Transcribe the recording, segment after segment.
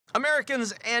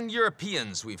Americans and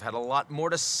Europeans, we've had a lot more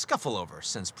to scuffle over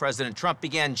since President Trump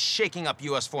began shaking up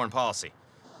U.S. foreign policy.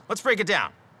 Let's break it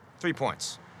down. 3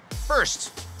 points.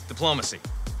 First, diplomacy.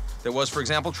 There was, for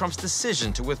example, Trump's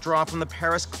decision to withdraw from the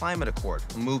Paris Climate Accord,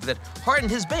 a move that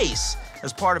hardened his base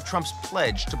as part of Trump's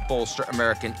pledge to bolster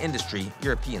American industry.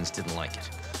 Europeans didn't like it.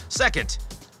 Second,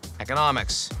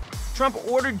 economics. Trump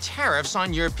ordered tariffs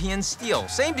on European steel.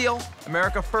 Same deal.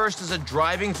 America first is a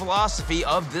driving philosophy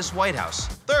of this White House.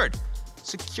 Third,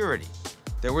 security.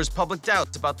 There was public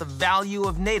doubts about the value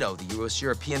of NATO, the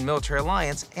U.S.-European military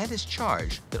alliance, and his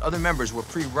charge that other members were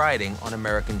free riding on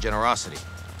American generosity.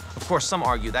 Of course, some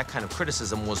argue that kind of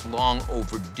criticism was long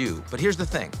overdue. But here's the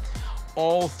thing.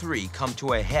 All three come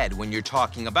to a head when you're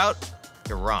talking about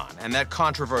Iran and that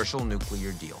controversial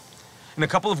nuclear deal. In a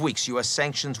couple of weeks, U.S.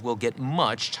 sanctions will get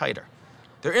much tighter.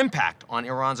 Their impact on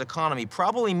Iran's economy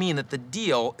probably mean that the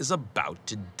deal is about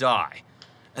to die.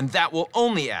 And that will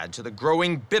only add to the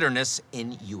growing bitterness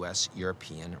in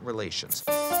U.S.-European relations.